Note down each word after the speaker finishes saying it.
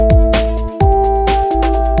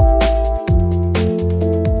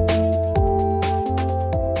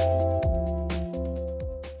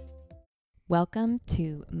Welcome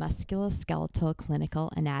to Musculoskeletal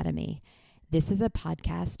Clinical Anatomy. This is a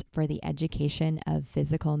podcast for the education of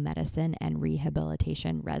physical medicine and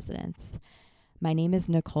rehabilitation residents. My name is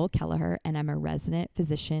Nicole Kelleher, and I'm a resident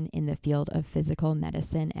physician in the field of physical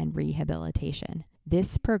medicine and rehabilitation.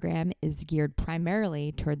 This program is geared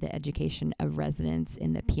primarily toward the education of residents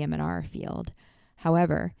in the PM&R field.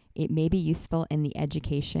 However, it may be useful in the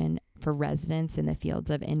education for residents in the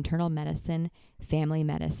fields of internal medicine, family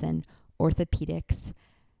medicine, orthopedics.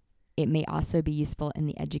 It may also be useful in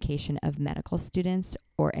the education of medical students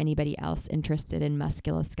or anybody else interested in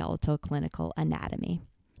musculoskeletal clinical anatomy.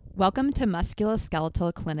 Welcome to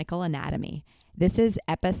Musculoskeletal Clinical Anatomy. This is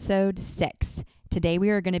episode 6. Today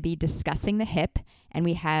we are going to be discussing the hip, and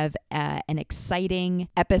we have an exciting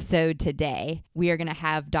episode today. We are going to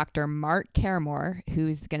have Dr. Mark Caramore,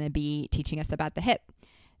 who's going to be teaching us about the hip.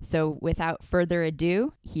 So without further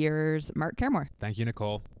ado, here's Mark Caramore. Thank you,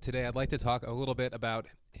 Nicole. Today I'd like to talk a little bit about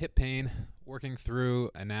hip pain, working through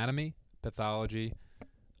anatomy, pathology,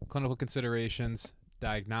 clinical considerations,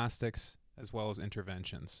 diagnostics, as well as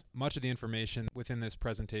interventions. Much of the information within this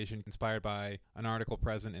presentation inspired by an article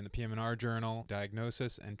present in the PM&R journal,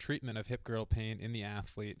 Diagnosis and Treatment of Hip Girdle Pain in the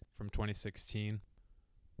Athlete from 2016.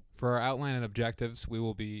 For our outline and objectives, we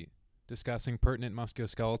will be discussing pertinent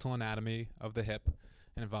musculoskeletal anatomy of the hip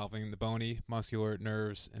and involving the bony, muscular,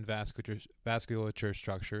 nerves, and vasculature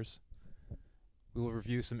structures. We will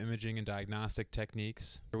review some imaging and diagnostic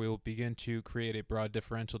techniques. We will begin to create a broad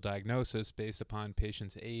differential diagnosis based upon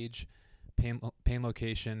patient's age, pain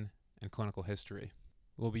location, and clinical history.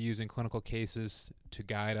 We'll be using clinical cases to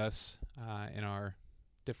guide us in our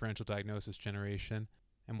differential diagnosis generation,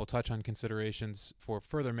 and we'll touch on considerations for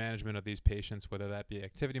further management of these patients, whether that be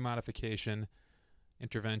activity modification,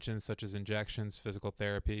 interventions such as injections, physical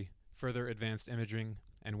therapy, further advanced imaging,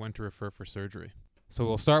 and when to refer for surgery. So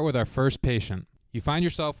we'll start with our first patient. You find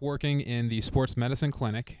yourself working in the sports medicine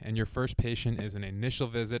clinic, and your first patient is an initial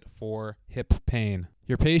visit for hip pain.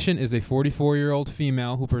 Your patient is a 44-year-old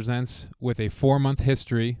female who presents with a 4-month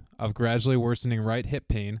history of gradually worsening right hip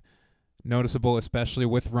pain, noticeable especially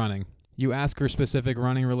with running. You ask her specific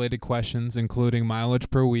running-related questions, including mileage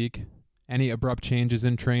per week, any abrupt changes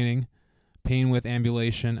in training, pain with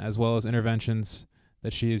ambulation, as well as interventions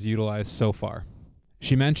that she has utilized so far.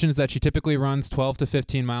 She mentions that she typically runs 12 to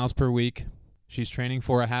 15 miles per week. She's training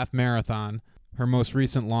for a half marathon. Her most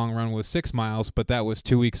recent long run was 6 miles, but that was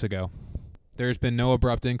 2 weeks ago. There's been no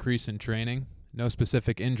abrupt increase in training, no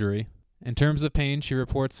specific injury. In terms of pain, she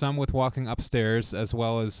reports some with walking upstairs, as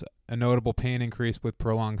well as a notable pain increase with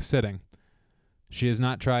prolonged sitting. She has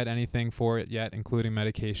not tried anything for it yet, including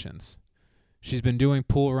medications. She's been doing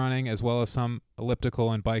pool running as well as some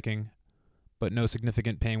elliptical and biking, but no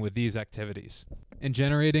significant pain with these activities. In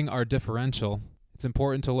generating our differential, it's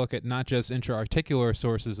important to look at not just intra-articular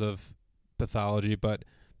sources of pathology, but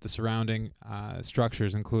the surrounding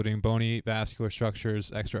structures, including bony vascular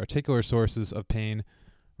structures, extra-articular sources of pain,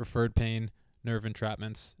 referred pain, nerve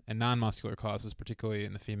entrapments, and non-muscular causes, particularly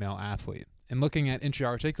in the female athlete. In looking at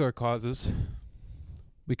intra-articular causes,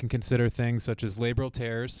 we can consider things such as labral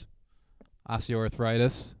tears,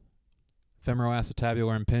 osteoarthritis, femoral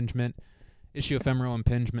acetabular impingement, ischiofemoral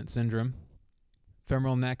impingement syndrome,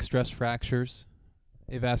 femoral neck stress fractures,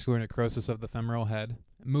 avascular necrosis of the femoral head.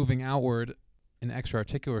 Moving outward in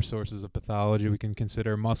extra-articular sources of pathology, we can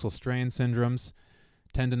consider muscle strain syndromes,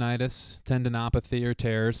 tendinitis, tendinopathy or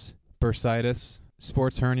tears, bursitis,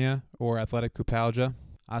 sports hernia or athletic pubalgia,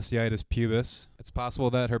 osteitis pubis. It's possible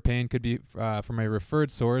that her pain could be from a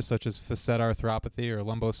referred source, such as facet arthropathy or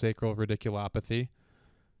lumbosacral radiculopathy,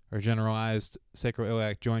 or generalized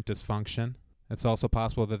sacroiliac joint dysfunction. It's also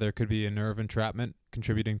possible that there could be a nerve entrapment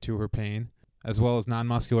contributing to her pain, as well as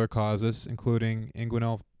non-muscular causes, including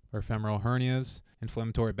inguinal or femoral hernias,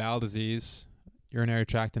 inflammatory bowel disease, urinary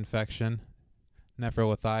tract infection,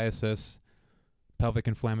 nephrolithiasis, pelvic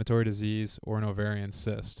inflammatory disease, or an ovarian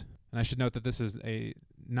cyst. And I should note that this is a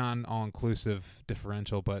non-all-inclusive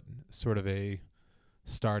differential, but sort of a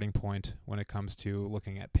starting point when it comes to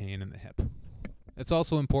looking at pain in the hip. It's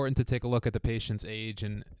also important to take a look at the patient's age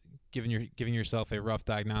and giving yourself a rough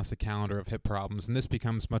diagnostic calendar of hip problems, and this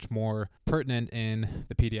becomes much more pertinent in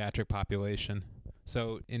the pediatric population.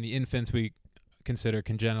 So in the infants, we consider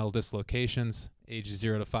congenital dislocations, age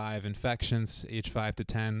 0 to 5 infections, age 5 to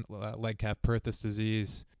 10 leg calf perthes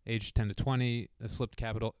disease, age 10 to 20 slipped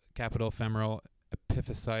capital-femoral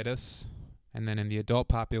epiphysitis, and then in the adult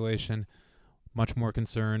population, much more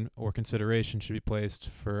concern or consideration should be placed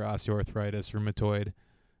for osteoarthritis, rheumatoid,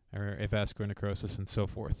 or avascular necrosis, and so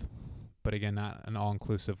forth. But again, not an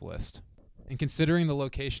all-inclusive list. In considering the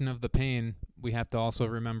location of the pain, we have to also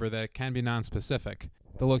remember that it can be nonspecific.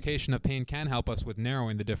 The location of pain can help us with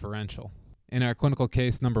narrowing the differential. In our clinical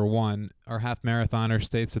case number 1, our half marathoner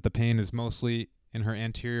states that the pain is mostly in her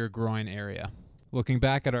anterior groin area. Looking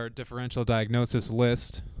back at our differential diagnosis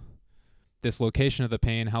list, this location of the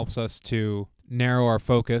pain helps us to narrow our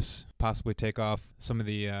focus, possibly take off some of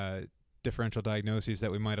the differential diagnoses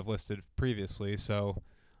that we might have listed previously. So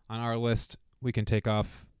on our list, we can take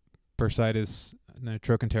off bursitis,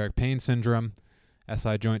 trochanteric pain syndrome,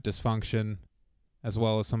 SI joint dysfunction, as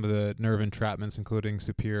well as some of the nerve entrapments, including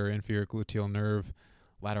superior inferior gluteal nerve,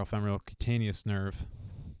 lateral femoral cutaneous nerve,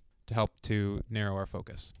 to help to narrow our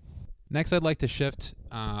focus. Next, I'd like to shift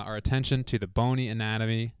our attention to the bony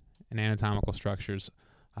anatomy and anatomical structures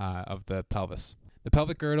of the pelvis. The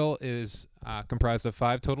pelvic girdle is comprised of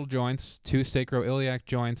 5 total joints, 2 sacroiliac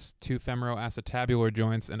joints, 2 femoroacetabular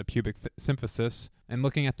joints, and a pubic symphysis. And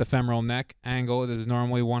looking at the femoral neck angle, it is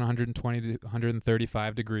normally 120 to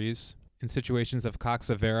 135 degrees. In situations of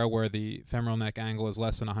coxa vara, where the femoral neck angle is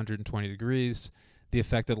less than 120 degrees, the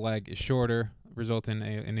affected leg is shorter, resulting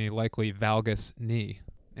in a likely valgus knee.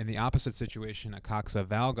 In the opposite situation, a coxa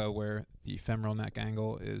valga, where the femoral neck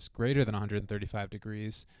angle is greater than 135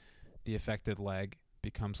 degrees, the affected leg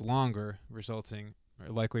becomes longer,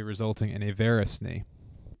 likely resulting in a varus knee.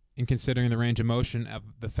 In considering the range of motion of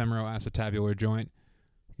the femoroacetabular joint,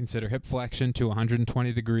 consider hip flexion to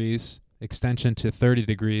 120 degrees, extension to 30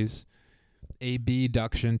 degrees,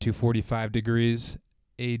 abduction to 45 degrees,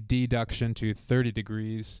 adduction to 30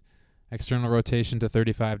 degrees, external rotation to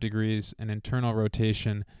 35 degrees, and internal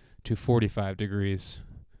rotation to 45 degrees.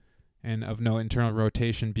 And of note, internal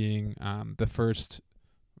rotation being the first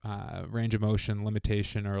range of motion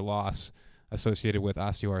limitation or loss associated with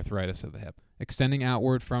osteoarthritis of the hip. Extending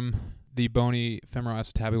outward from the bony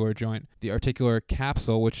femoroacetabular joint, the articular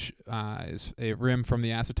capsule, which is a rim from the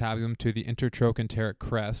acetabulum to the intertrochanteric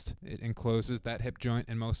crest, it encloses that hip joint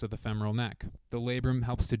and most of the femoral neck. The labrum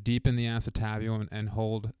helps to deepen the acetabulum and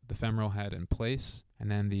hold the femoral head in place.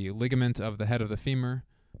 And then the ligament of the head of the femur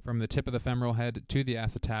from the tip of the femoral head to the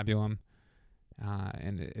acetabulum,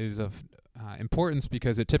 and it is of importance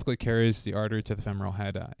because it typically carries the artery to the femoral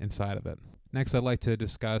head inside of it. Next, I'd like to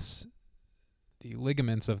discuss the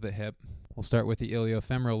ligaments of the hip. We'll start with the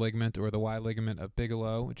iliofemoral ligament, or the Y ligament of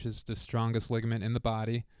Bigelow, which is the strongest ligament in the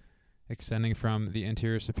body, extending from the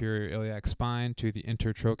anterior superior iliac spine to the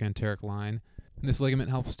intertrochanteric line. And this ligament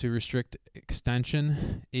helps to restrict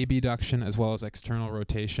extension, abduction, as well as external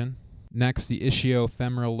rotation. Next, the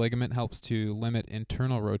ischiofemoral ligament helps to limit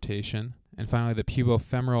internal rotation. And finally, the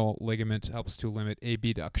pubofemoral ligament helps to limit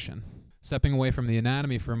abduction. Stepping away from the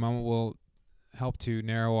anatomy for a moment, we'll help to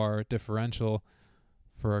narrow our differential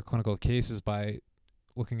for our clinical cases by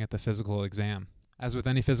looking at the physical exam. As with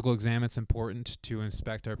any physical exam, it's important to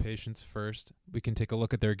inspect our patients first. We can take a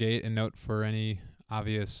look at their gait and note for any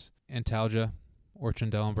obvious antalgia or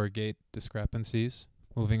Trendelenburg gait discrepancies.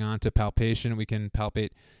 Moving on to palpation, we can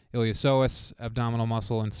palpate iliopsoas, abdominal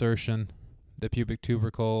muscle insertion, the pubic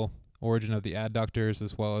tubercle, origin of the adductors,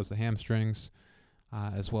 as well as the hamstrings,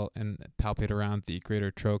 and palpate around the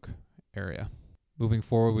greater troch area. Moving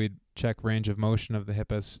forward, we'd check range of motion of the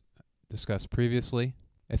hip as discussed previously.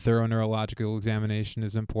 A thorough neurological examination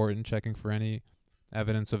is important, checking for any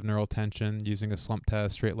evidence of neural tension using a slump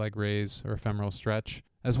test, straight leg raise, or femoral stretch,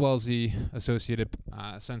 as well as the associated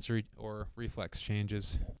sensory or reflex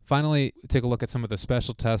changes. Finally, take a look at some of the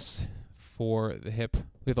special tests for the hip.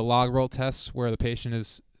 We have the log roll test, where the patient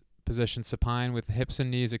is positioned supine with the hips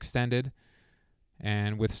and knees extended,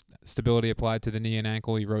 and with stability applied to the knee and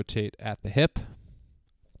ankle, you rotate at the hip.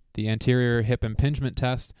 The anterior hip impingement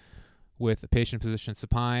test, with the patient positioned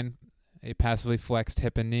supine, a passively flexed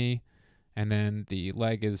hip and knee, and then the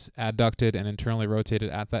leg is adducted and internally rotated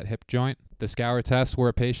at that hip joint. The scour test, where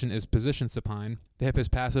a patient is positioned supine, the hip is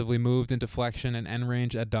passively moved into flexion and end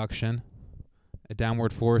range adduction. A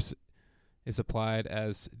downward force is applied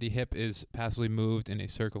as the hip is passively moved in a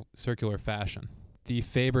circular fashion. The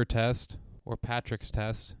Faber test, or Patrick's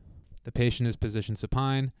test, the patient is positioned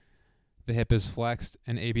supine, the hip is flexed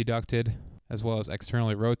and abducted, as well as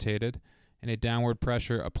externally rotated, and a downward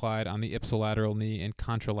pressure applied on the ipsilateral knee and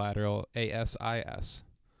contralateral ASIS.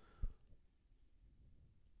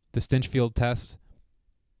 The Stinchfield test,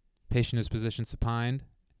 patient is positioned supine,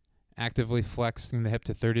 actively flexing the hip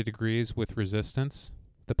to 30 degrees with resistance.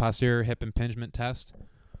 The posterior hip impingement test,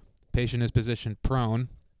 patient is positioned prone,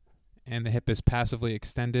 and the hip is passively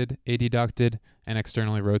extended, adducted, and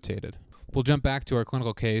externally rotated. We'll jump back to our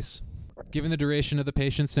clinical case. Given the duration of the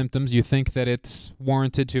patient's symptoms, you think that it's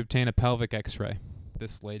warranted to obtain a pelvic x-ray.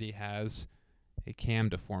 This lady has a cam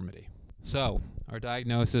deformity. So, our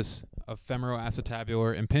diagnosis of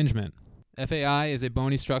femoroacetabular impingement. FAI is a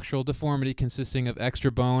bony structural deformity consisting of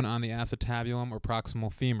extra bone on the acetabulum or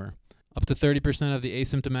proximal femur. Up to 30% of the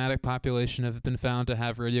asymptomatic population have been found to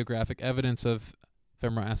have radiographic evidence of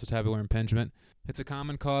femoroacetabular impingement. It's a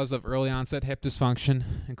common cause of early onset hip dysfunction,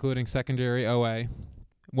 including secondary OA.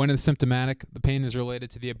 When it's symptomatic, the pain is related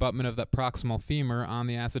to the abutment of that proximal femur on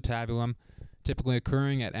the acetabulum, typically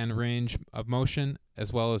occurring at end range of motion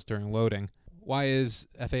as well as during loading. Why is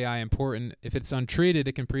FAI important? If it's untreated,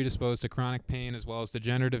 it can predispose to chronic pain as well as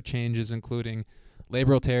degenerative changes, including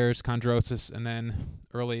labral tears, chondrosis, and then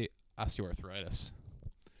early osteoarthritis.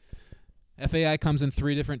 FAI comes in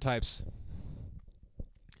 3 different types.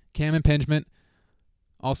 Cam impingement,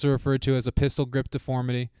 also referred to as a pistol grip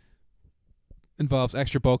deformity, involves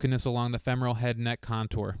extra bulkiness along the femoral head-neck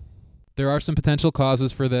contour. There are some potential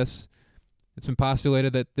causes for this. It's been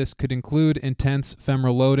postulated that this could include intense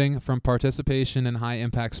femoral loading from participation in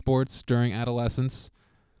high-impact sports during adolescence,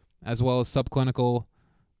 as well as subclinical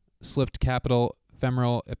slipped capital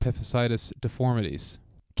femoral epiphysitis deformities.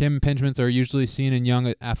 Cam impingements are usually seen in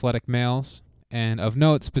young athletic males, and of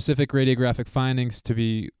note, specific radiographic findings to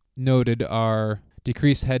be noted are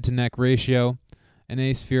decreased head-to-neck ratio, an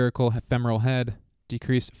aspherical femoral head,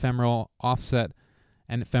 decreased femoral offset,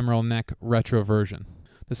 and femoral neck retroversion.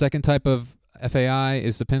 The second type of FAI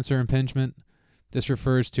is the pincer impingement. This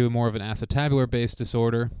refers to more of an acetabular-based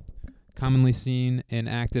disorder, commonly seen in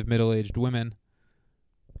active middle-aged women.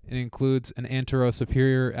 It includes an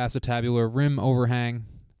anterosuperior acetabular rim overhang,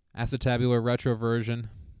 acetabular retroversion,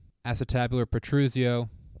 acetabular protrusio,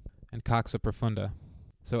 and coxa profunda.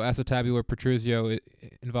 So acetabular protrusio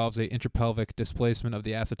involves a intrapelvic displacement of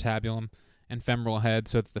the acetabulum and femoral head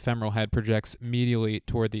so that the femoral head projects medially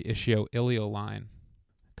toward the ischial-iliac line.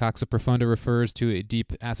 Coxa profunda refers to a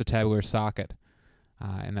deep acetabular socket,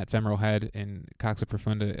 and that femoral head in coxa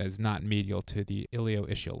profunda is not medial to the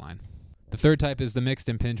ilio-ischial line. The third type is the mixed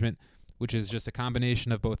impingement, which is just a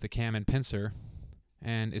combination of both the cam and pincer,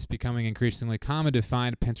 and is becoming increasingly common to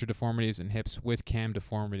find pincer deformities in hips with cam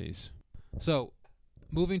deformities. So,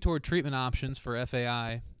 moving toward treatment options for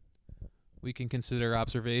FAI, we can consider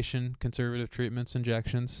observation, conservative treatments,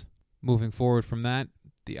 injections. Moving forward from that,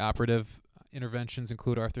 the operative interventions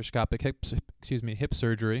include arthroscopic hip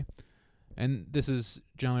surgery, and this is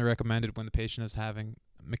generally recommended when the patient is having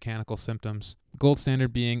mechanical symptoms. Gold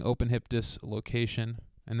standard being open hip dislocation,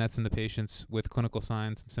 and that's in the patients with clinical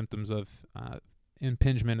signs and symptoms of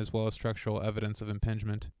impingement as well as structural evidence of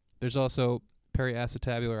impingement. There's also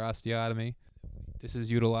periacetabular osteotomy. This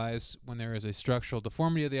is utilized when there is a structural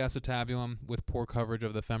deformity of the acetabulum with poor coverage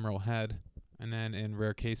of the femoral head, and then in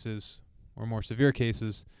rare cases or more severe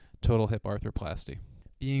cases, total hip arthroplasty.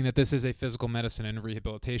 Being that this is a physical medicine and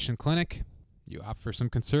rehabilitation clinic, you opt for some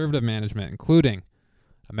conservative management, including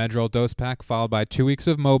a Medrol dose pack followed by 2 weeks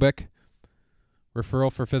of Mobic,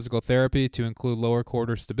 referral for physical therapy to include lower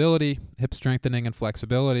quarter stability, hip strengthening and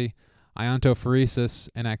flexibility, iontophoresis,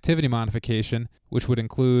 and activity modification, which would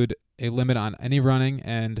include a limit on any running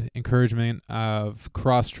and encouragement of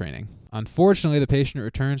cross-training. Unfortunately, the patient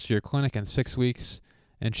returns to your clinic in 6 weeks,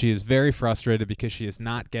 and she is very frustrated because she is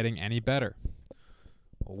not getting any better.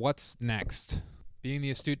 What's next? Being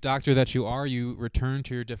the astute doctor that you are, you return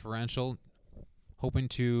to your differential, hoping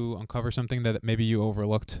to uncover something that maybe you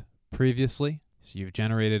overlooked previously. So you've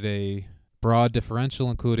generated a broad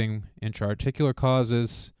differential, including intra-articular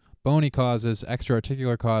causes, bony causes,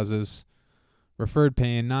 extra-articular causes, referred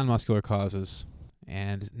pain, non-muscular causes.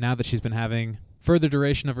 And now that she's been having further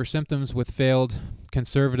duration of her symptoms with failed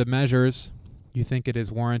conservative measures, you think it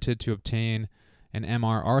is warranted to obtain an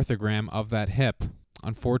MR arthrogram of that hip.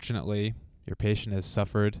 Unfortunately, your patient has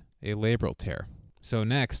suffered a labral tear. So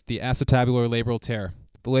next, the acetabular labral tear.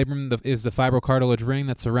 The labrum is the fibrocartilage ring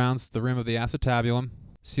that surrounds the rim of the acetabulum,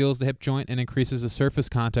 seals the hip joint, and increases the surface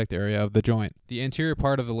contact area of the joint. The anterior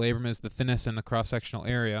part of the labrum is the thinnest in the cross-sectional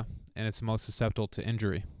area, and it's most susceptible to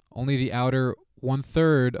injury. Only the outer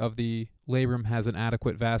 1/3 of the labrum has an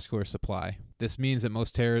adequate vascular supply. This means that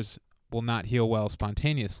most tears will not heal well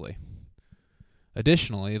spontaneously.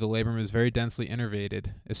 Additionally, the labrum is very densely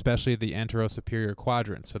innervated, especially the anterosuperior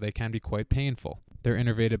quadrant, so they can be quite painful. They're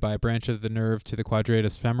innervated by a branch of the nerve to the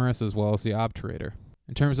quadratus femoris as well as the obturator.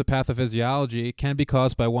 In terms of pathophysiology, it can be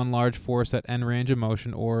caused by one large force at end range of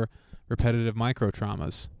motion or repetitive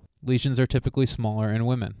microtraumas. Lesions are typically smaller in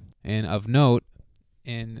women. And of note,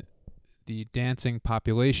 in the dancing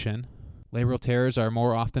population, labral tears are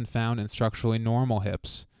more often found in structurally normal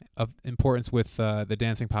hips. Of importance with the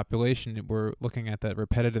dancing population, we're looking at that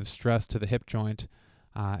repetitive stress to the hip joint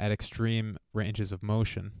at extreme ranges of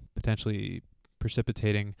motion, potentially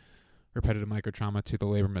precipitating repetitive microtrauma to the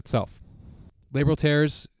labrum itself. Labral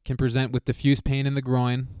tears can present with diffuse pain in the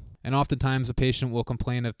groin, and oftentimes a patient will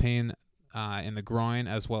complain of pain in the groin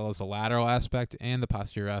as well as the lateral aspect and the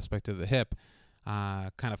posterior aspect of the hip,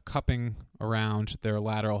 kind of cupping around their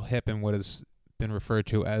lateral hip in what has been referred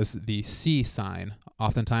to as the C sign.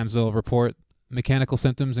 Oftentimes they'll report mechanical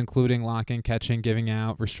symptoms including locking, catching, giving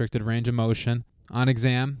out, restricted range of motion. On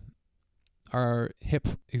exam, our hip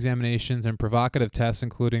examinations and provocative tests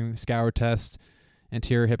including scour test,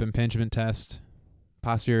 anterior hip impingement test,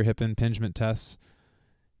 posterior hip impingement tests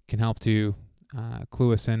can help to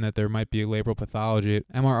clue us in that there might be a labral pathology.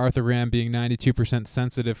 MR arthrogram being 92%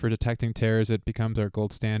 sensitive for detecting tears, it becomes our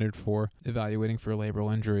gold standard for evaluating for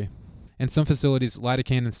labral injury. In some facilities,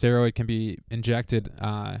 lidocaine and steroid can be injected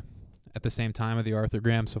at the same time of the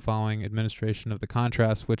arthrogram, so following administration of the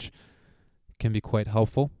contrast, which can be quite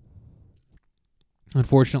helpful.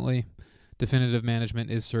 Unfortunately, definitive management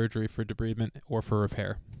is surgery for debridement or for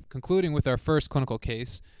repair. Concluding with our first clinical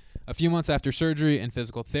case, a few months after surgery and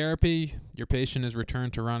physical therapy, your patient is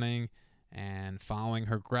returned to running, and following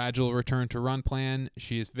her gradual return to run plan,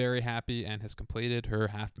 she is very happy and has completed her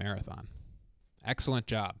half marathon. Excellent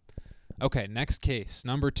job. Okay, next case,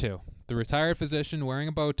 number 2. The retired physician wearing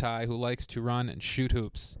a bow tie who likes to run and shoot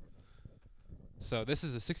hoops. So this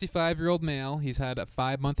is a 65-year-old male. He's had a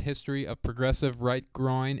 5-month history of progressive right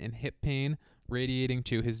groin and hip pain radiating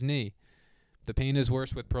to his knee. The pain is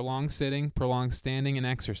worse with prolonged sitting, prolonged standing, and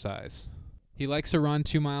exercise. He likes to run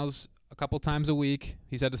 2 miles a couple times a week.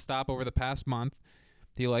 He's had to stop over the past month.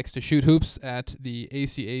 He likes to shoot hoops at the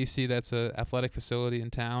ACAC, that's an athletic facility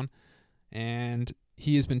in town. And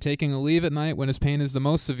he has been taking a leave at night when his pain is the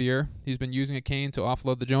most severe. He's been using a cane to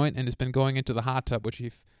offload the joint and has been going into the hot tub, which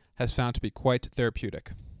he has found to be quite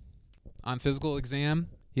therapeutic. On physical exam,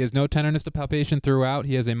 he has no tenderness to palpation throughout.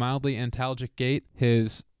 He has a mildly antalgic gait.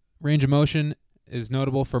 His range of motion is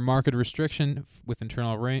notable for marked restriction with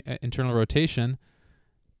internal rotation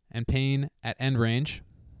and pain at end range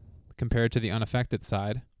compared to the unaffected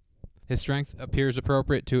side. His strength appears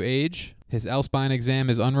appropriate to age. His L-spine exam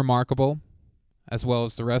is unremarkable, as well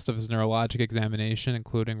as the rest of his neurologic examination,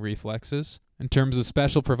 including reflexes. In terms of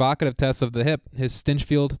special provocative tests of the hip, his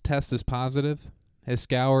Stinchfield test is positive. His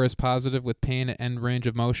scour is positive with pain at end range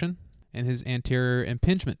of motion, and his anterior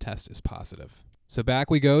impingement test is positive. So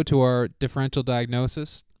back we go to our differential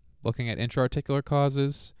diagnosis, looking at intra-articular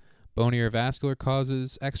causes, bony or vascular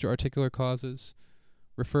causes, extra-articular causes,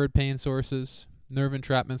 referred pain sources, nerve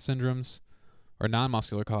entrapment syndromes, or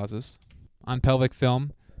non-muscular causes. On pelvic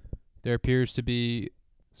film, there appears to be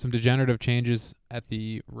some degenerative changes at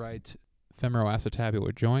the right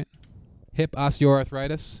femoroacetabular joint. Hip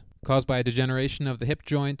osteoarthritis, caused by a degeneration of the hip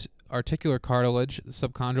joint, articular cartilage,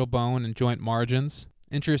 subchondral bone, and joint margins.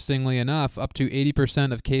 Interestingly enough, up to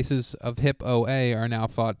 80% of cases of hip OA are now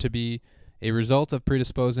thought to be a result of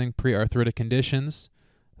predisposing pre-arthritic conditions,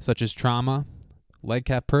 such as trauma, leg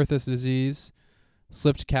cap-Perthes disease,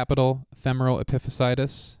 slipped capital femoral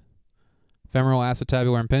epiphysitis, femoral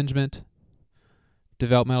acetabular impingement,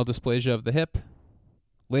 developmental dysplasia of the hip,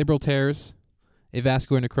 labral tears,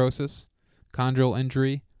 avascular necrosis, chondral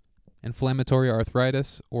injury, inflammatory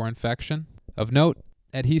arthritis, or infection. Of note,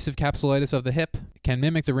 adhesive capsulitis of the hip can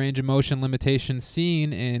mimic the range of motion limitations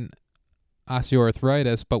seen in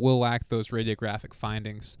osteoarthritis, but will lack those radiographic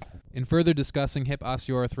findings. In further discussing hip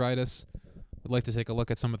osteoarthritis, we'd like to take a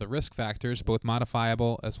look at some of the risk factors, both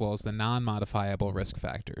modifiable as well as the non-modifiable risk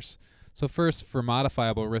factors. So first, for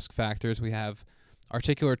modifiable risk factors, we have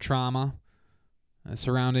articular trauma,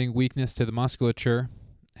 surrounding weakness to the musculature,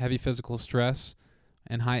 heavy physical stress,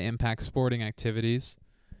 and high-impact sporting activities.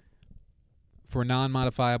 For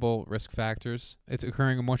non-modifiable risk factors, it's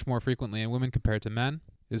occurring much more frequently in women compared to men.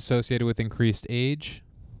 It is associated with increased age.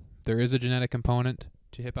 There is a genetic component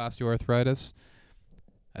to hip osteoarthritis,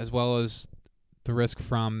 as well as the risk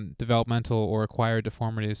from developmental or acquired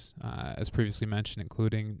deformities, as previously mentioned,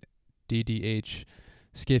 including DDH,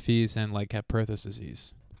 Schiffes, and leg cap-Perthes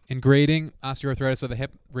disease. In grading osteoarthritis of the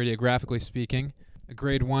hip, radiographically speaking, a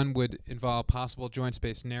grade 1 would involve possible joint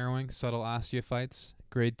space narrowing, subtle osteophytes.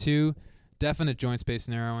 Grade 2, definite joint space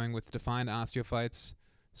narrowing with defined osteophytes,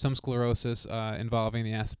 some sclerosis involving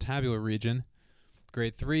the acetabular region.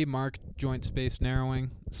 Grade 3, marked joint space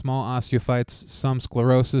narrowing, small osteophytes, some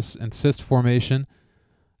sclerosis and cyst formation,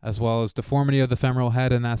 as well as deformity of the femoral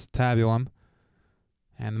head and acetabulum.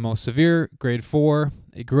 And the most severe, grade 4,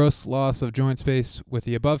 a gross loss of joint space with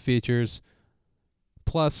the above features,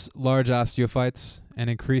 plus large osteophytes and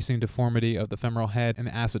increasing deformity of the femoral head and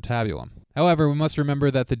acetabulum. However, we must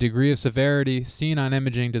remember that the degree of severity seen on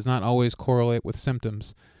imaging does not always correlate with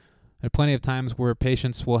symptoms. There are plenty of times where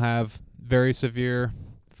patients will have very severe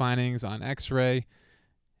findings on x-ray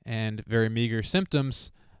and very meager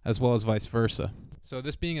symptoms, as well as vice versa. So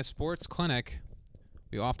this being a sports clinic,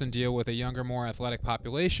 we often deal with a younger, more athletic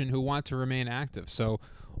population who want to remain active. So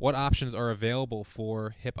what options are available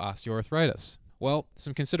for hip osteoarthritis? Well,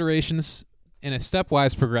 some considerations in a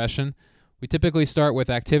stepwise progression. We typically start with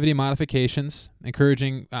activity modifications,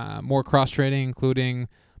 encouraging more cross-training, including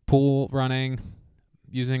pool running,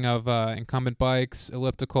 using of incumbent bikes,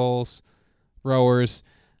 ellipticals, rowers,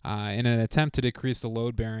 in an attempt to decrease the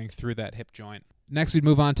load bearing through that hip joint. Next, we'd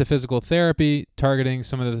move on to physical therapy, targeting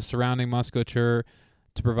some of the surrounding musculature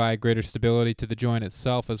to provide greater stability to the joint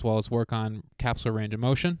itself, as well as work on capsular range of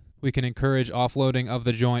motion. We can encourage offloading of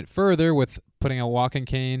the joint further with putting a walking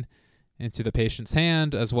cane into the patient's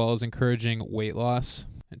hand, as well as encouraging weight loss.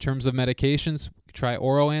 In terms of medications, try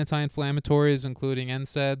oral anti-inflammatories, including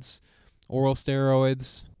NSAIDs, oral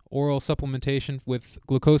steroids, oral supplementation with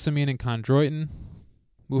glucosamine and chondroitin.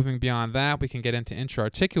 Moving beyond that, we can get into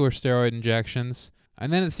intra-articular steroid injections.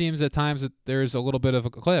 And then it seems at times that there's a little bit of a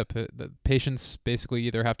clip. The patients basically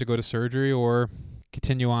either have to go to surgery or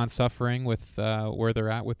continue on suffering with where they're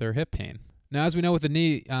at with their hip pain. Now, as we know with the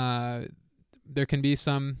knee, there can be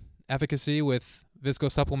some efficacy with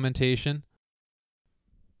viscosupplementation.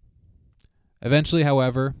 Eventually,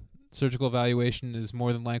 however, surgical evaluation is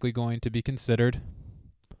more than likely going to be considered.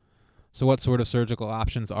 So what sort of surgical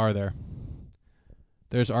options are there?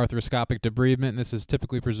 There's arthroscopic debridement, and this is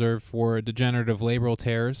typically preserved for degenerative labral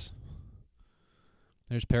tears.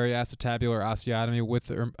 There's periacetabular osteotomy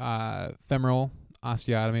with femoral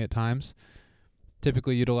osteotomy at times,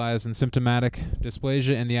 typically utilized in symptomatic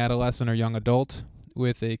dysplasia in the adolescent or young adult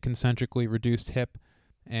with a concentrically reduced hip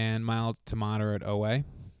and mild to moderate OA.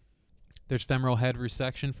 There's femoral head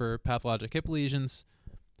resection for pathologic hip lesions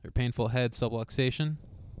or painful head subluxation.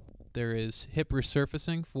 There is hip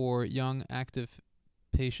resurfacing for young active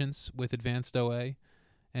patients with advanced OA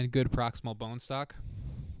and good proximal bone stock.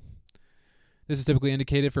 This is typically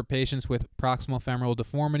indicated for patients with proximal femoral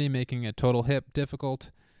deformity, making a total hip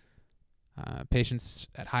difficult. Patients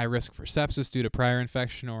at high risk for sepsis due to prior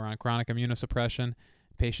infection or on chronic immunosuppression.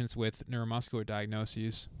 Patients with neuromuscular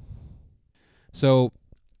diagnoses. So,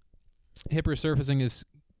 hip resurfacing is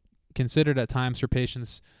considered at times for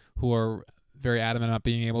patients who are very adamant about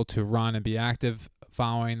being able to run and be active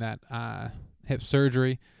following that hip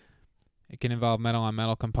surgery. It can involve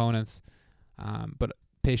metal-on-metal components, but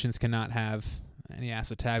patients cannot have any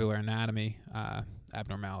acetabular anatomy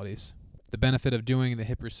abnormalities. The benefit of doing the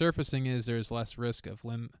hip resurfacing is there's less risk of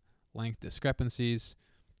limb length discrepancies,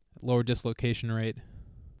 lower dislocation rate.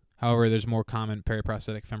 However, there's more common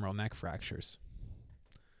periprosthetic femoral neck fractures.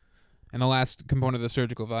 And the last component of the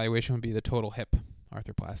surgical evaluation would be the total hip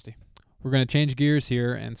arthroplasty. We're going to change gears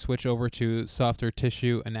here and switch over to softer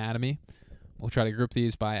tissue anatomy. We'll try to group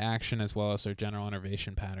these by action as well as their general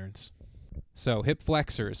innervation patterns. So, hip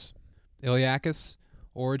flexors. Iliacus,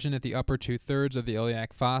 origin at the upper 2/3 of the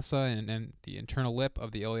iliac fossa and the internal lip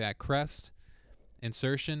of the iliac crest.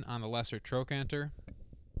 Insertion on the lesser trochanter.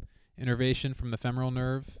 Innervation from the femoral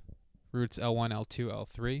nerve, roots L1, L2,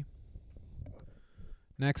 L3.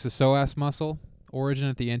 Next, the psoas muscle, origin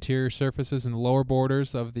at the anterior surfaces and the lower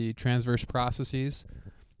borders of the transverse processes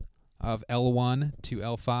of L1 to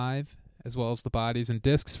L5, as well as the bodies and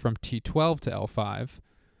discs from T12 to L5.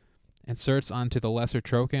 Inserts onto the lesser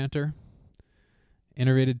trochanter.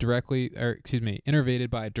 Innervated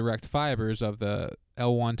by direct fibers of the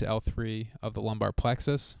L1 to L3 of the lumbar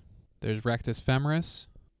plexus. There's rectus femoris,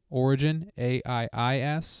 origin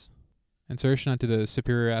AIIS, insertion onto the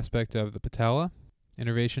superior aspect of the patella,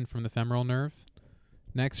 innervation from the femoral nerve.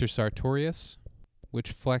 Next are sartorius,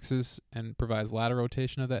 which flexes and provides lateral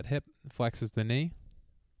rotation of that hip, flexes the knee.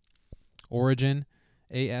 Origin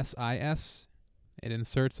ASIS, it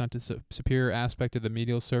inserts onto the superior aspect of the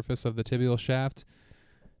medial surface of the tibial shaft,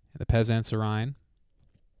 the pes anserine.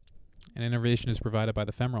 And innervation is provided by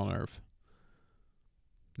the femoral nerve.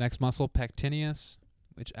 Next muscle, pectineus,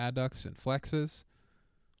 which adducts and flexes.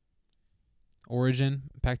 Origin,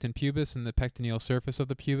 pecten pubis and the pectineal surface of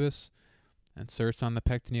the pubis. Inserts on the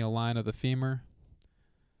pectineal line of the femur.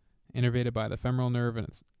 Innervated by the femoral nerve, and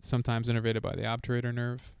it's sometimes innervated by the obturator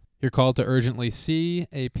nerve. You're called to urgently see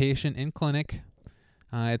a patient in clinic.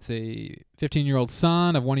 It's a 15-year-old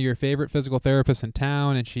son of one of your favorite physical therapists in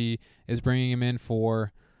town, and she is bringing him in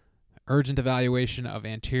for urgent evaluation of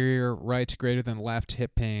anterior right greater than left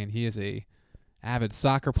hip pain. He is a avid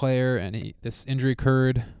soccer player, and this injury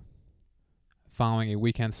occurred following a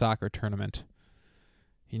weekend soccer tournament.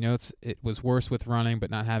 He notes it was worse with running,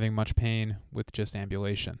 but not having much pain with just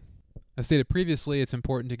ambulation. As stated previously, it's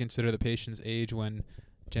important to consider the patient's age when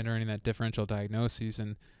generating that differential diagnosis,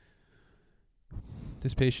 and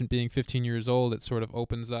this patient being 15 years old, it sort of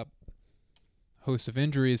opens up a host of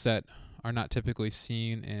injuries that are not typically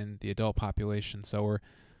seen in the adult population. So we're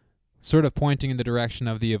sort of pointing in the direction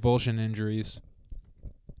of the avulsion injuries.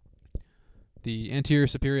 The anterior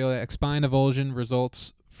superior iliac spine avulsion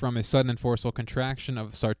results from a sudden and forceful contraction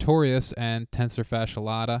of the sartorius and tensor fasciae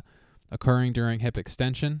lata occurring during hip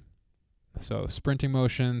extension. So sprinting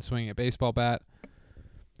motion, swinging a baseball bat.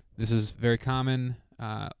 This is very common.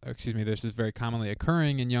 This is very commonly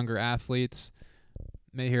occurring in younger athletes.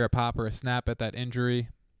 May hear a pop or a snap at that injury.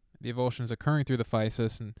 The avulsion is occurring through the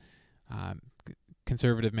physis, and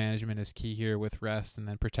conservative management is key here with rest and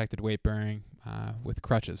then protected weight bearing with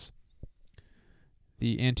crutches.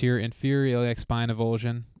 The anterior inferior iliac spine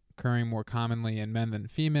avulsion, occurring more commonly in men than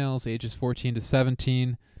females, ages 14 to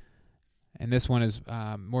 17. And this one is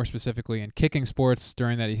more specifically in kicking sports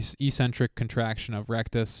during that eccentric contraction of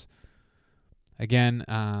rectus. Again,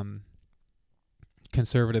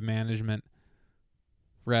 conservative management,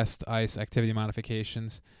 rest, ice, activity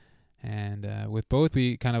modifications. And with both,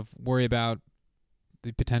 we kind of worry about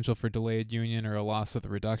the potential for delayed union or a loss of the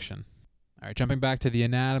reduction. All right, jumping back to the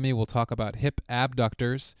anatomy, we'll talk about hip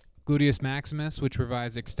abductors. Gluteus maximus, which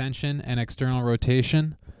provides extension and external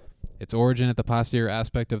rotation. Its origin at the posterior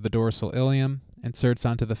aspect of the dorsal ilium, inserts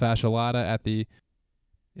onto the fascia lata at the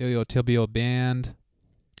iliotibial band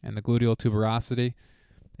and the gluteal tuberosity.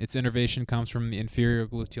 Its innervation comes from the inferior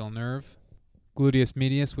gluteal nerve. Gluteus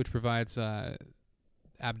medius, which provides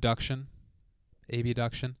abduction,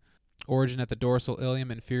 abduction. Origin at the dorsal ilium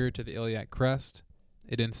inferior to the iliac crest.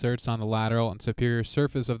 It inserts on the lateral and superior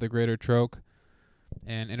surface of the greater troch,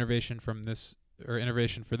 and innervation for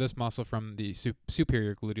this muscle from the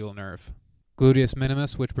superior gluteal nerve. Gluteus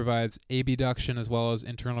minimus, which provides abduction as well as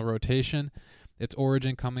internal rotation. Its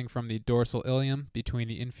origin coming from the dorsal ilium between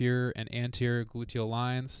the inferior and anterior gluteal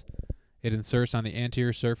lines. It inserts on the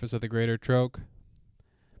anterior surface of the greater troch.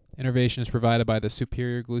 Innervation is provided by the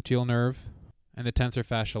superior gluteal nerve and the tensor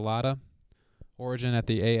fasciae lata. Origin at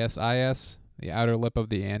the ASIS, the outer lip of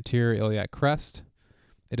the anterior iliac crest.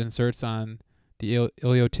 It inserts on the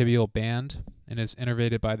iliotibial band and is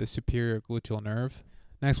innervated by the superior gluteal nerve.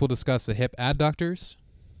 Next, we'll discuss the hip adductors.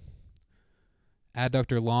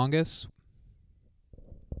 Adductor longus,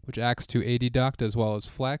 which acts to adduct as well as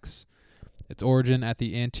flex. Its origin at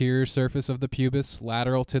the anterior surface of the pubis,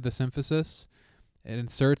 lateral to the symphysis. It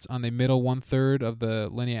inserts on the middle 1/3 of the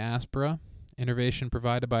linea aspera. Innervation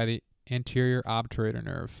provided by the anterior obturator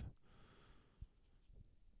nerve.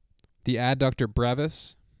 The adductor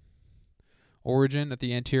brevis, origin at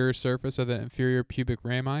the anterior surface of the inferior pubic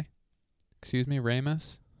ramus.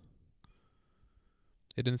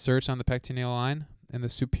 It inserts on the pectineal line and the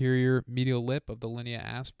superior medial lip of the linea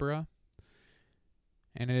aspera,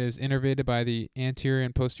 and it is innervated by the anterior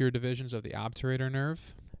and posterior divisions of the obturator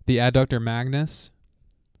nerve. The adductor magnus,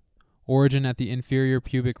 origin at the inferior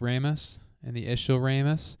pubic ramus and the ischial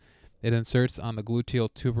ramus. It inserts on the gluteal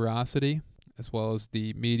tuberosity, as well as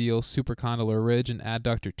the medial supracondylar ridge and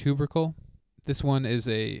adductor tubercle. This one is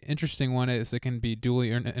a interesting one, as it can be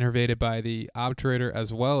dually innervated by the obturator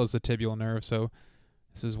as well as the tibial nerve, so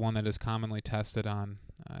this is one that is commonly tested on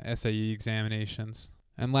SAE examinations.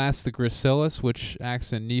 And last, the gracilis, which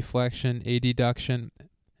acts in knee flexion, adduction,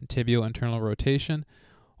 and tibial internal rotation.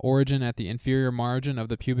 Origin at the inferior margin of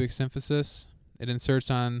the pubic symphysis. It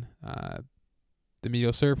inserts on the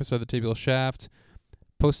medial surface of the tibial shaft,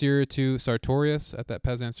 posterior to sartorius at that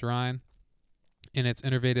pes anserine, and it's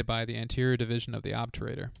innervated by the anterior division of the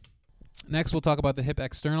obturator. Next, we'll talk about the hip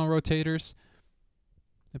external rotators.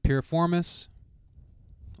 The piriformis,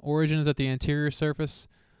 origin is at the anterior surface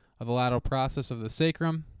of the lateral process of the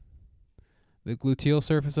sacrum, the gluteal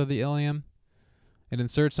surface of the ilium. It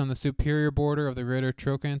inserts on the superior border of the greater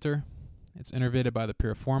trochanter. It's innervated by the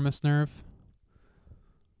piriformis nerve.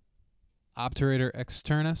 Obturator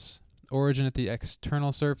externus, origin at the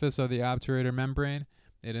external surface of the obturator membrane.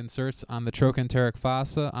 It inserts on the trochanteric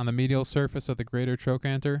fossa on the medial surface of the greater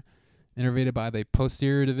trochanter, innervated by the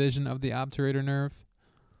posterior division of the obturator nerve.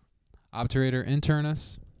 Obturator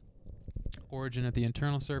internus, origin at the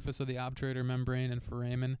internal surface of the obturator membrane and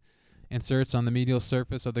foramen, inserts on the medial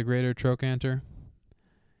surface of the greater trochanter.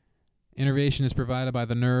 Innervation is provided by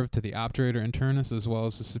the nerve to the obturator internus as well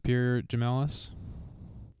as the superior gemellus.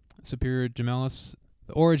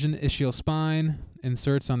 The origin ischial spine,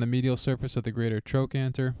 inserts on the medial surface of the greater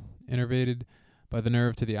trochanter, innervated by the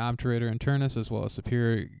nerve to the obturator internus as well as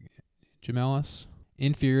superior gemellus.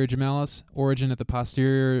 Inferior gemellus, origin at the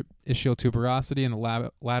posterior ischial tuberosity in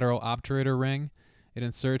the lateral obturator ring, It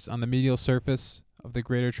inserts on the medial surface of the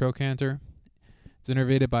greater trochanter. It's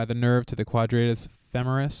innervated by the nerve to the quadratus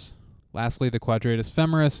femoris. Lastly, the quadratus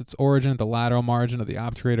femoris, its origin at the lateral margin of the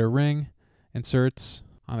obturator ring, inserts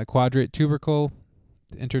on the quadrate tubercle,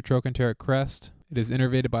 the intertrochanteric crest. It is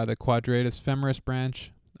innervated by the quadratus femoris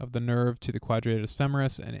branch of the nerve to the quadratus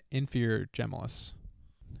femoris and inferior gemellus.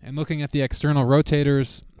 And looking at the external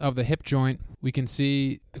rotators of the hip joint, we can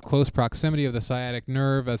see the close proximity of the sciatic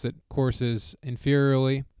nerve as it courses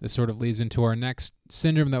inferiorly. This sort of leads into our next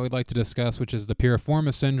syndrome that we'd like to discuss, which is the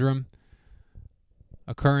piriformis syndrome,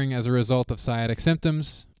 occurring as a result of sciatic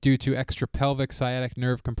symptoms due to extrapelvic sciatic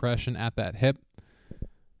nerve compression at that hip.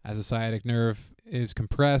 As the sciatic nerve is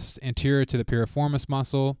compressed anterior to the piriformis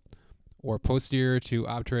muscle or posterior to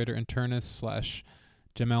obturator internus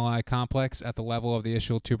 / gemelli complex at the level of the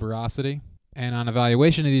ischial tuberosity. And on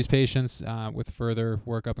evaluation of these patients with further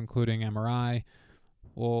workup, including MRI,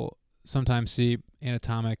 we'll sometimes see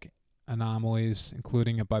anatomic anomalies,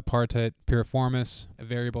 including a bipartite piriformis, a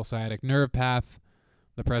variable sciatic nerve path,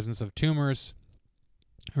 the presence of tumors,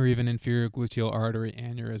 or even inferior gluteal artery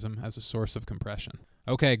aneurysm as a source of compression.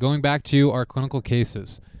 Okay, going back to our clinical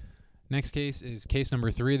cases. Next case is case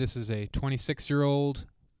number 3. This is a 26-year-old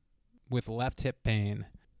with left hip pain.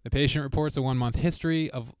 The patient reports a 1-month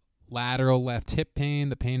history of lateral left hip pain.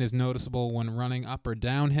 The pain is noticeable when running up or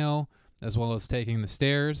downhill, as well as taking the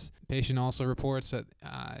stairs. The patient also reports that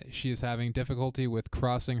she is having difficulty with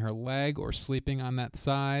crossing her leg or sleeping on that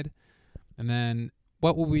side. And then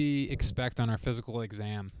what will we expect on our physical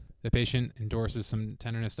exam? The patient endorses some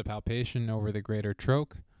tenderness to palpation over the greater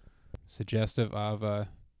troch, suggestive of a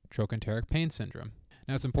trochanteric pain syndrome.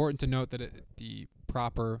 Now, it's important to note that the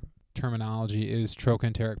proper terminology is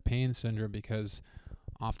trochanteric pain syndrome because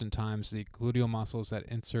oftentimes the gluteal muscles that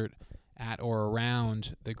insert at or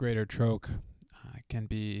around the greater troch can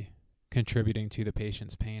be contributing to the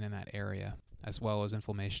patient's pain in that area, as well as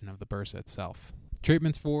inflammation of the bursa itself.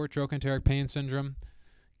 Treatments for trochanteric pain syndrome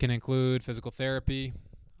can include physical therapy,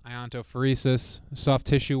 iontophoresis, soft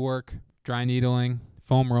tissue work, dry needling,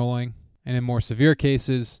 foam rolling, and in more severe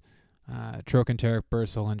cases, trochanteric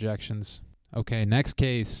bursal injections. Okay, next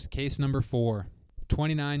case, case number 4,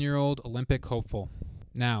 29-year-old Olympic hopeful.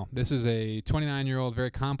 Now, this is a 29-year-old, very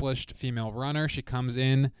accomplished female runner. She comes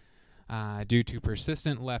in due to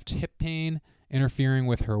persistent left hip pain interfering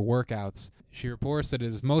with her workouts. She reports that it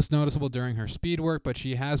is most noticeable during her speed work, but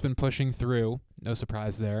she has been pushing through. No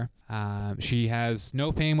surprise there. She has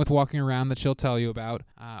no pain with walking around that she'll tell you about.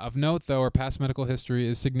 Of note, though, her past medical history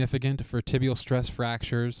is significant for tibial stress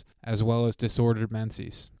fractures as well as disordered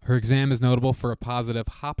menses. Her exam is notable for a positive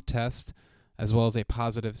HOP test as well as a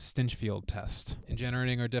positive Stinchfield test. In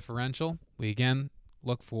generating our differential, we again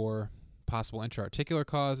look for possible intra-articular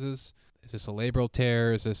causes. Is this a labral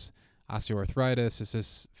tear? Is this osteoarthritis? Is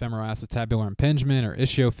this femoroacetabular impingement or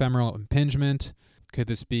ischiofemoral impingement? Could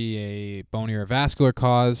this be a bony or vascular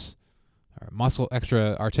cause, or a muscle,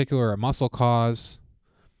 extra-articular or muscle cause?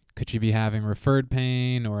 Could she be having referred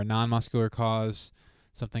pain or a non-muscular cause,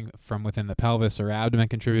 something from within the pelvis or abdomen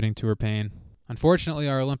contributing to her pain? Unfortunately,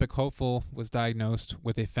 our Olympic hopeful was diagnosed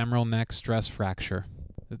with a femoral neck stress fracture.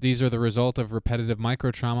 These are the result of repetitive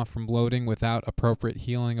microtrauma from bloating without appropriate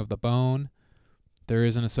healing of the bone. There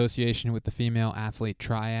is an association with the female athlete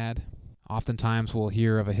triad. Oftentimes we'll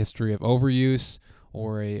hear of a history of overuse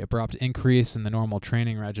or an abrupt increase in the normal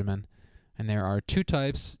training regimen. And there are 2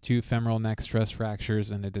 types to femoral neck stress fractures,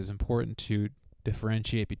 and it is important to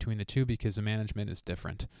differentiate between the 2 because the management is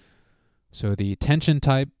different. So the tension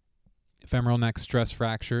type femoral neck stress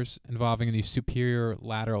fractures involving the superior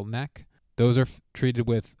lateral neck, those are treated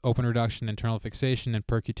with open reduction, internal fixation, and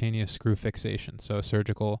percutaneous screw fixation, so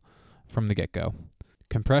surgical from the get-go.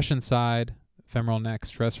 Compression side femoral neck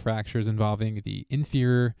stress fractures involving the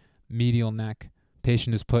inferior medial neck.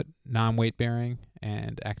 Patient is put non-weight bearing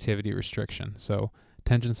and activity restriction. So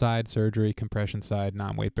tension side surgery, compression side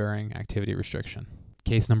non-weight bearing, activity restriction.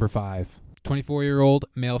 Case number 5, 24-year-old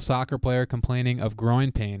male soccer player complaining of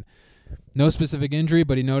groin pain. No specific injury,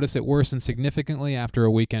 but he noticed it worsened significantly after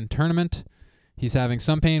a weekend tournament. He's having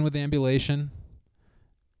some pain with ambulation.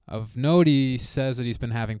 Of note, he says that he's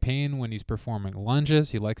been having pain when he's performing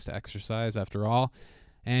lunges. He likes to exercise after all.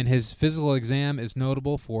 And his physical exam is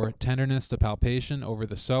notable for tenderness to palpation over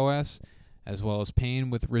the psoas, as well as pain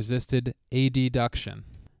with resisted adduction.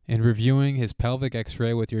 In reviewing his pelvic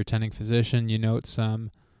x-ray with your attending physician, you note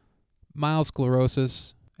some mild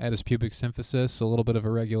sclerosis at his pubic symphysis, a little bit of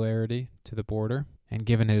irregularity to the border. And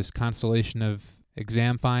given his constellation of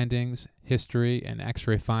exam findings, history, and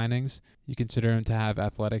x-ray findings, you consider him to have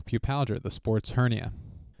athletic pubalgia, the sports hernia.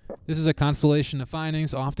 This is a constellation of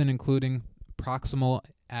findings, often including proximal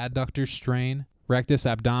adductor strain, rectus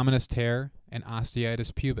abdominis tear, and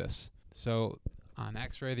osteitis pubis. So on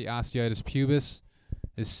x-ray, the osteitis pubis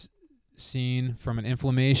is seen from an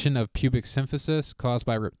inflammation of pubic symphysis caused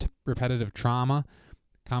by repetitive trauma,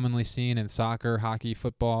 commonly seen in soccer, hockey,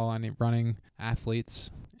 football, and running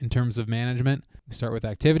athletes. In terms of management, we start with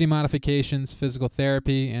activity modifications, physical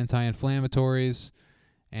therapy, anti-inflammatories,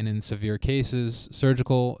 and in severe cases,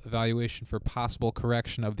 surgical evaluation for possible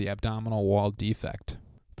correction of the abdominal wall defect.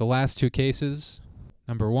 The last two cases,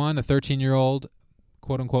 number one, a 13-year-old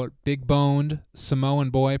quote-unquote big-boned Samoan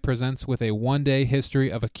boy presents with a one-day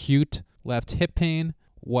history of acute left hip pain.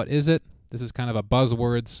 What is it? This is kind of a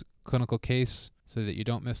buzzwords clinical case so that you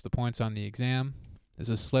don't miss the points on the exam. This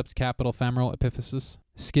is slipped capital femoral epiphysis.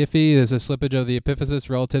 SCFE is a slippage of the epiphysis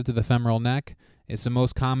relative to the femoral neck. It's the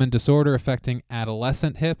most common disorder affecting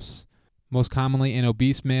adolescent hips, most commonly in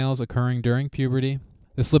obese males occurring during puberty.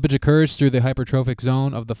 The slippage occurs through the hypertrophic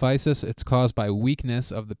zone of the physis. It's caused by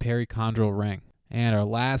weakness of the perichondral ring. And our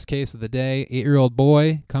last case of the day, 8-year-old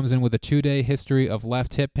boy comes in with a 2-day history of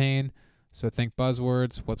left hip pain. So think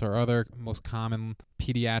buzzwords. What's our other most common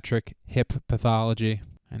pediatric hip pathology?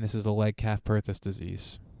 And this is the leg calf perthes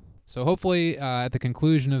disease. So hopefully at the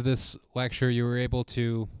conclusion of this lecture, you were able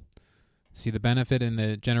to see the benefit in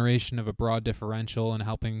the generation of a broad differential and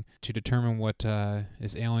helping to determine what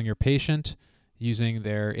is ailing your patient using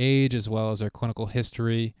their age as well as their clinical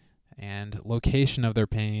history and location of their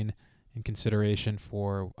pain in consideration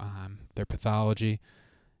for their pathology,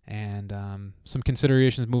 and some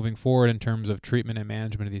considerations moving forward in terms of treatment and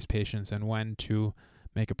management of these patients and when to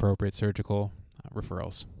make appropriate surgical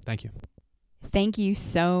referrals. Thank you. Thank you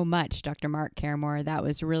so much, Dr. Mark Caramore. That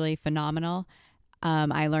was really phenomenal.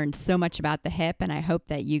 I learned so much about the hip, and I hope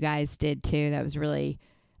that you guys did too. That was really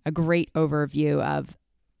a great overview of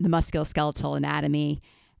the musculoskeletal anatomy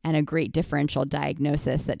and a great differential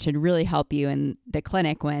diagnosis that should really help you in the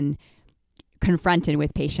clinic when confronted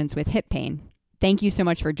with patients with hip pain. Thank you so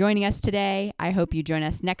much for joining us today. I hope you join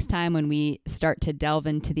us next time when we start to delve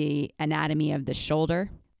into the anatomy of the shoulder.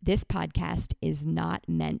 This podcast is not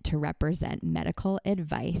meant to represent medical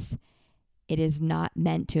advice. It is not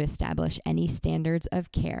meant to establish any standards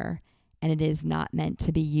of care, and it is not meant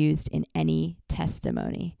to be used in any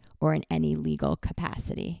testimony or in any legal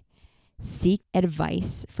capacity. Seek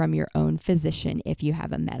advice from your own physician if you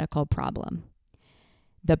have a medical problem.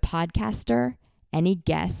 The podcaster, any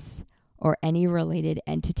guests, or any related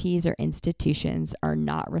entities or institutions are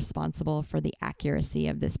not responsible for the accuracy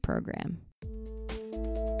of this program.